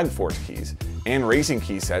with MagForce keys and racing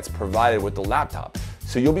key sets provided with the laptop.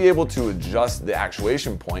 So you'll be able to adjust the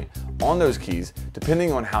actuation point on those keys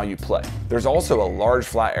depending on how you play. There's also a large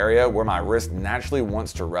flat area where my wrist naturally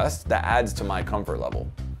wants to rest that adds to my comfort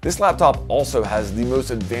level. This laptop also has the most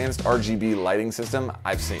advanced RGB lighting system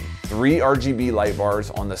I've seen. 3 RGB light bars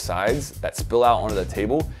on the sides that spill out onto the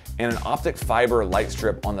table and an optic fiber light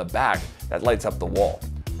strip on the back that lights up the wall.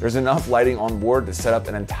 There's enough lighting on board to set up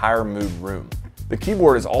an entire mood room. The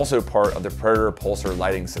keyboard is also part of the Predator Pulsar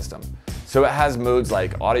lighting system. So it has modes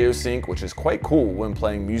like Audio Sync, which is quite cool when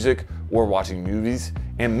playing music or watching movies,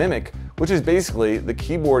 and Mimic, which is basically the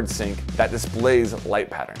keyboard sync that displays light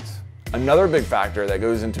patterns. Another big factor that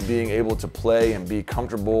goes into being able to play and be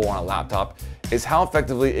comfortable on a laptop is how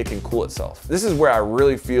effectively it can cool itself. This is where I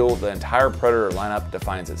really feel the entire Predator lineup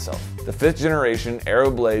defines itself. The 5th generation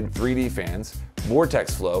AeroBlade 3D fans,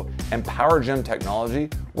 vortex flow, and power gem technology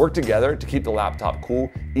work together to keep the laptop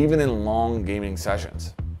cool even in long gaming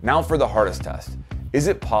sessions. Now for the hardest test. Is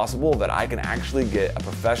it possible that I can actually get a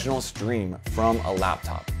professional stream from a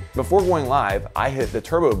laptop? Before going live, I hit the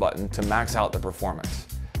turbo button to max out the performance.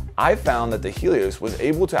 I found that the Helios was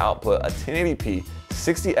able to output a 1080p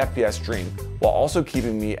 60 FPS stream while also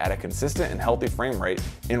keeping me at a consistent and healthy frame rate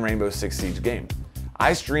in Rainbow Six Siege game.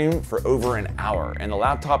 I streamed for over an hour and the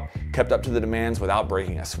laptop kept up to the demands without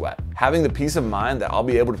breaking a sweat. Having the peace of mind that I'll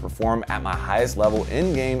be able to perform at my highest level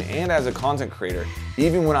in-game and as a content creator,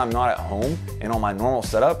 even when I'm not at home and on my normal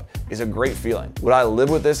setup, is a great feeling. Would I live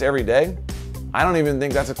with this every day? I don't even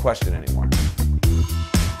think that's a question anymore.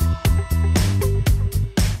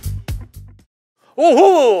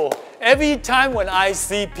 Woohoo! Every time when I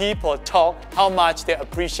see people talk how much they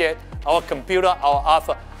appreciate our computer, our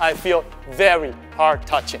offer, I feel very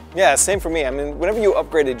heart-touching. Yeah, same for me. I mean, whenever you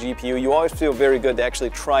upgrade a GPU, you always feel very good to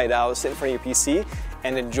actually try it out, sit in front of your PC,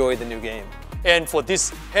 and enjoy the new game. And for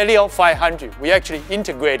this Helios 500, we actually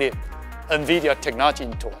integrated NVIDIA technology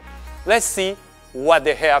into it. Let's see what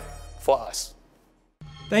they have for us.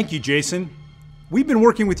 Thank you, Jason. We've been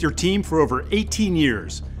working with your team for over 18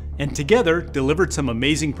 years, and together delivered some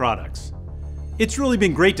amazing products. It's really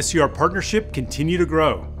been great to see our partnership continue to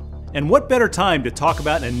grow. And what better time to talk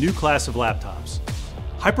about a new class of laptops?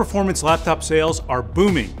 High-performance laptop sales are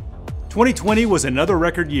booming. 2020 was another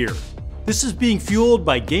record year. This is being fueled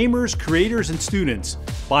by gamers, creators, and students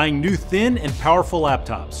buying new thin and powerful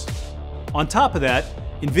laptops. On top of that,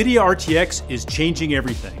 NVIDIA RTX is changing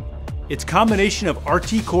everything. Its combination of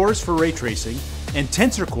RT cores for ray tracing and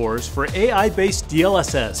tensor cores for AI-based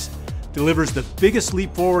DLSS delivers the biggest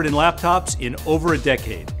leap forward in laptops in over a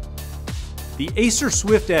decade. The Acer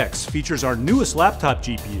Swift X features our newest laptop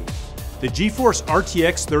GPU, the GeForce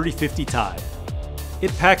RTX 3050 Ti.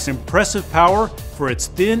 It packs impressive power for its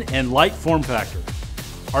thin and light form factor.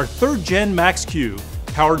 Our 3rd Gen Max-Q,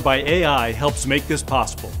 powered by AI, helps make this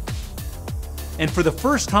possible. And for the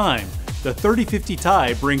first time, the 3050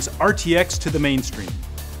 Ti brings RTX to the mainstream.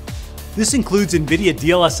 This includes NVIDIA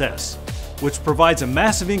DLSS, which provides a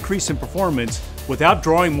massive increase in performance without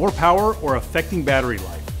drawing more power or affecting battery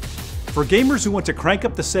life. For gamers who want to crank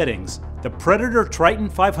up the settings, the Predator Triton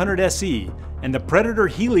 500 SE and the Predator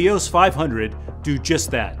Helios 500 do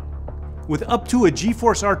just that. With up to a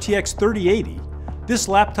GeForce RTX 3080, this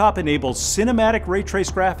laptop enables cinematic ray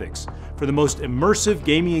trace graphics for the most immersive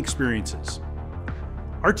gaming experiences.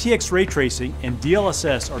 RTX ray tracing and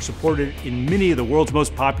DLSS are supported in many of the world's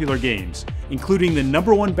most popular games, including the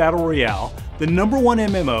 #1 Battle Royale, the #1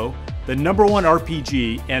 MMO, the #1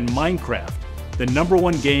 RPG, and Minecraft, the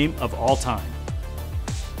 #1 game of all time.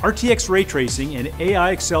 RTX ray tracing and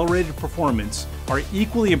AI accelerated performance are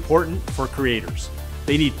equally important for creators.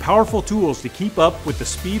 They need powerful tools to keep up with the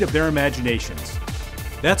speed of their imaginations.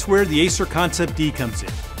 That's where the Acer Concept D comes in.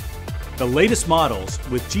 The latest models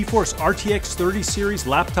with GeForce RTX 30 series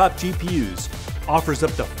laptop GPUs offers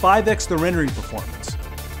up to 5x the rendering performance,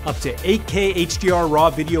 up to 8K HDR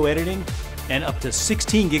raw video editing, and up to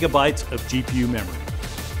 16 gigabytes of GPU memory.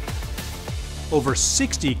 Over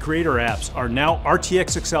 60 creator apps are now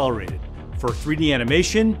RTX accelerated for 3D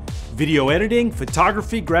animation, video editing,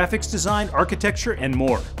 photography, graphics design, architecture, and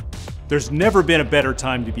more. There's never been a better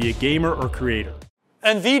time to be a gamer or creator.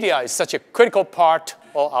 NVIDIA is such a critical part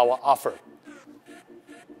of our offer.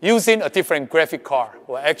 Using a different graphic card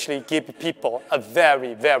will actually give people a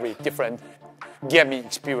very, very different gaming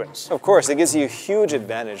experience. Of course, it gives you a huge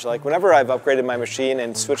advantage. Like whenever I've upgraded my machine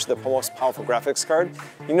and switched to the most powerful graphics card,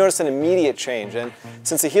 you notice an immediate change. And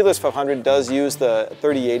since the Helios 500 does use the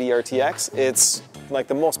 3080 RTX, it's like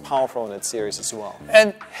the most powerful in its series as well.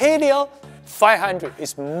 And Helios 500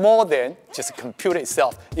 is more than just a computer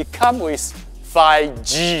itself. It comes with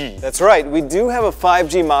 5G. That's right. We do have a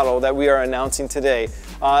 5G model that we are announcing today.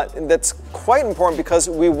 That's quite important because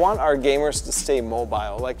we want our gamers to stay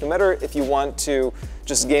mobile. Like no matter if you want to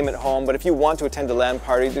just game at home, but if you want to attend a LAN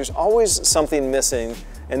party, there's always something missing,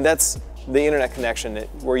 and that's the internet connection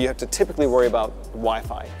where you have to typically worry about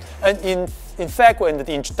Wi-Fi. And in fact, when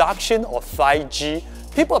the introduction of 5G,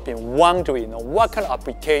 people have been wondering what kind of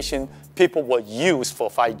application people will use for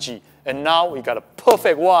 5G. And now we got a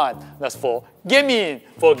perfect one. That's for gaming,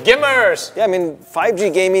 for gamers. Yeah, I mean,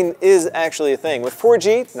 5G gaming is actually a thing. With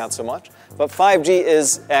 4G, not so much, but 5G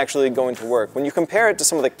is actually going to work. When you compare it to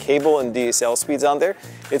some of the cable and DSL speeds out there,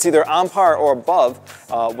 it's either on par or above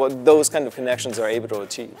what those kind of connections are able to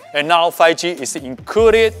achieve. And now 5G is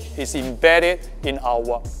included, is embedded in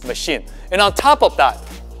our machine. And on top of that,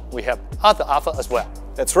 we have other offer as well.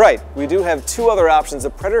 That's right. We do have two other options, the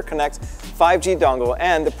Predator Connect 5G dongle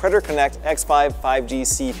and the Predator Connect X5 5G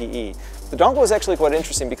CPE. The dongle is actually quite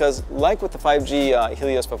interesting because, like with the 5G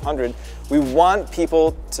Helios 500, we want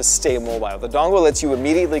people to stay mobile. The dongle lets you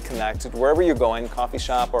immediately connect to wherever you're going, coffee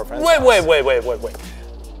shop or a friend's house. Wait.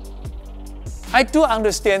 I do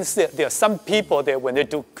understand that there are some people that when they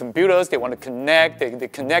do computers, they want to connect, they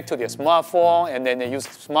connect to their smartphone, and then they use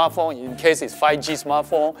the smartphone, in case it's 5G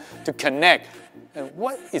smartphone, to connect. And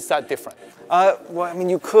what is that different? Well, I mean,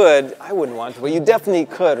 you could. I wouldn't want to, but you definitely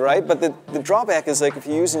could, right? But the drawback is, like, if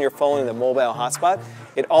you're using your phone in the mobile hotspot,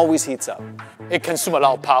 it always heats up. It consumes a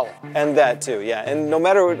lot of power. And that too, yeah. And no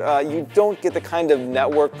matter, you don't get the kind of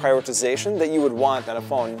network prioritization that you would want on a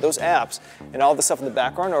phone. Those apps and all the stuff in the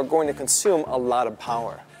background are going to consume a lot of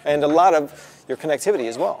power and a lot of your connectivity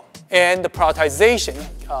as well. And the prioritization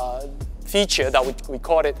feature that we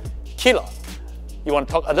call it killer. You want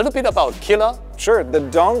to talk a little bit about killer? Sure. The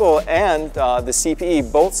dongle and the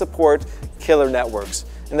CPE both support killer networks.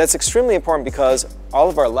 And that's extremely important because all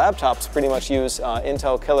of our laptops pretty much use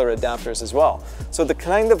Intel killer adapters as well. So the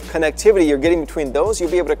kind of connectivity you're getting between those,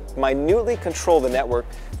 you'll be able to minutely control the network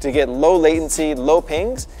to get low latency, low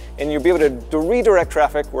pings, and you'll be able to redirect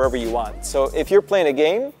traffic wherever you want. So if you're playing a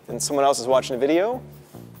game and someone else is watching a video,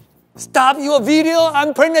 Stop your video,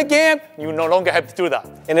 I'm playing a game. You no longer have to do that.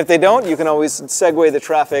 And if they don't, you can always segue the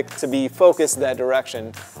traffic to be focused that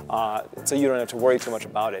direction, so you don't have to worry too much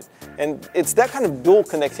about it. And it's that kind of dual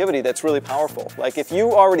connectivity that's really powerful. Like if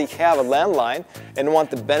you already have a landline and want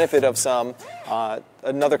the benefit of some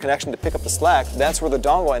another connection to pick up the slack, that's where the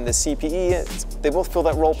dongle and the CPE, they both fill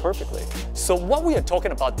that role perfectly. So what we are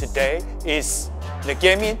talking about today is the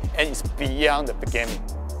gaming, and it's beyond the gaming.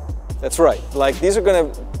 That's right. Like these are going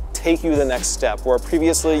to take you the next step, where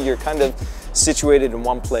previously you're kind of situated in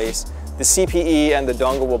one place. The CPE and the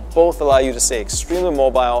dongle will both allow you to stay extremely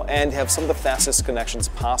mobile and have some of the fastest connections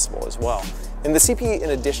possible as well. And the CPE,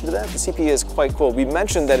 in addition to that, the CPE is quite cool. We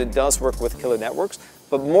mentioned that it does work with Killer networks,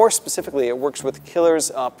 but more specifically, it works with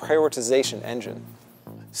Killer's prioritization engine.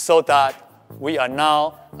 So that we are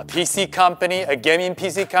now a PC company, a gaming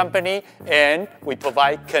PC company, and we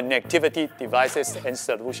provide connectivity devices and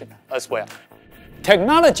solutions as well.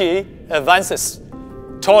 Technology advances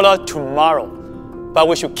toward tomorrow, but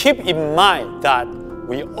we should keep in mind that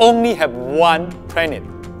we only have one planet.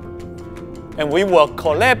 And we will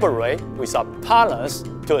collaborate with our partners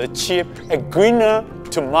to achieve a greener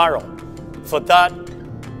tomorrow. For that,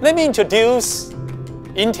 let me introduce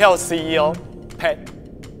Intel CEO Pat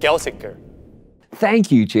Gelsinger.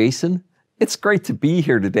 Thank you, Jason. It's great to be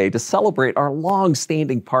here today to celebrate our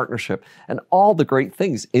long-standing partnership and all the great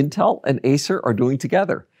things Intel and Acer are doing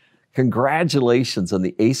together. Congratulations on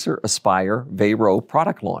the Acer Aspire Vero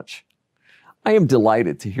product launch. I am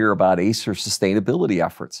delighted to hear about Acer's sustainability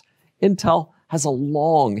efforts. Intel has a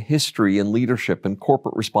long history in leadership and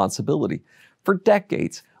corporate responsibility. For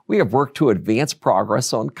decades, we have worked to advance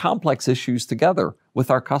progress on complex issues together with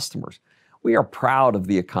our customers. We are proud of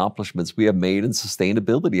the accomplishments we have made in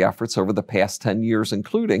sustainability efforts over the past 10 years,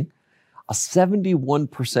 including a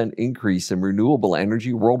 71% increase in renewable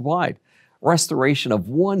energy worldwide, restoration of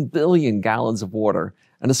 1 billion gallons of water,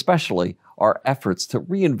 and especially our efforts to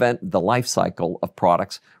reinvent the life cycle of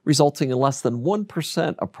products, resulting in less than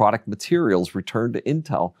 1% of product materials returned to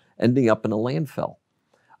Intel ending up in a landfill.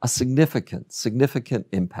 A significant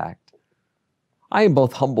impact. I am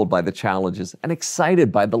both humbled by the challenges and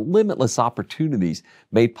excited by the limitless opportunities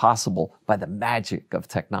made possible by the magic of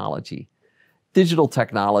technology. Digital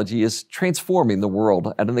technology is transforming the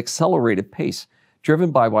world at an accelerated pace,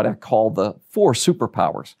 driven by what I call the 4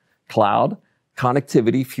 superpowers: cloud,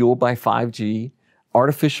 connectivity fueled by 5G,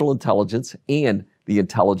 artificial intelligence, and the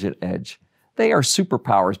intelligent edge. They are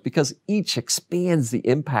superpowers because each expands the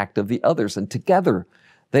impact of the others, and together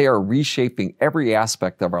they are reshaping every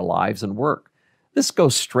aspect of our lives and work. This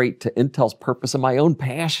goes straight to Intel's purpose and my own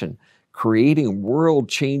passion, creating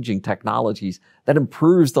world-changing technologies that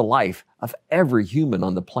improves the life of every human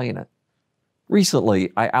on the planet.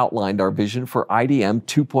 Recently, I outlined our vision for IDM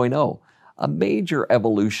 2.0, a major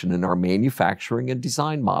evolution in our manufacturing and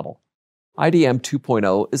design model. IDM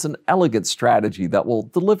 2.0 is an elegant strategy that will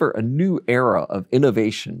deliver a new era of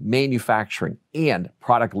innovation, manufacturing, and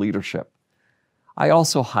product leadership. I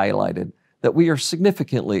also highlighted that we are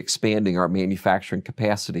significantly expanding our manufacturing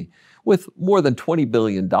capacity with more than $20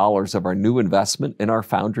 billion of our new investment in our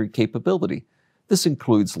foundry capability. This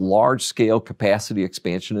includes large-scale capacity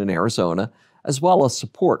expansion in Arizona, as well as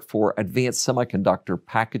support for advanced semiconductor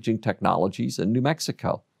packaging technologies in New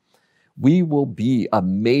Mexico. We will be a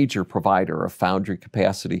major provider of foundry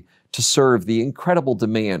capacity to serve the incredible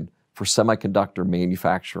demand for semiconductor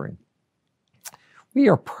manufacturing. We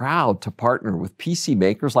are proud to partner with PC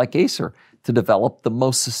makers like Acer to develop the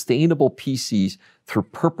most sustainable PCs through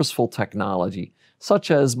purposeful technology, such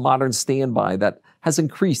as modern standby that has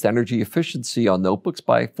increased energy efficiency on notebooks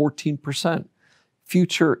by 14%.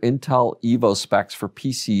 Future Intel Evo specs for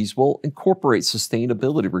PCs will incorporate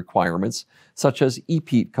sustainability requirements such as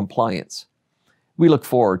EPEAT compliance. We look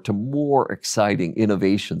forward to more exciting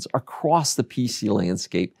innovations across the PC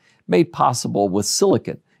landscape made possible with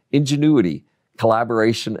silicon, ingenuity,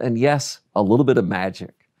 collaboration, and yes, a little bit of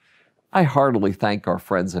magic. I heartily thank our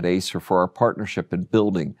friends at Acer for our partnership in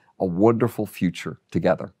building a wonderful future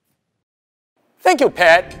together. Thank you,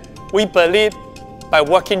 Pat. We believe by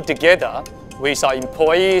working together with our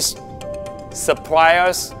employees,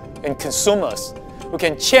 suppliers, and consumers, we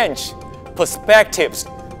can change perspectives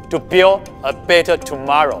to build a better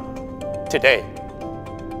tomorrow today.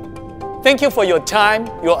 Thank you for your time,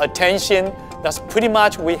 your attention. That's pretty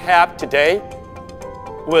much what we have today.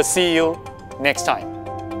 We'll see you next time.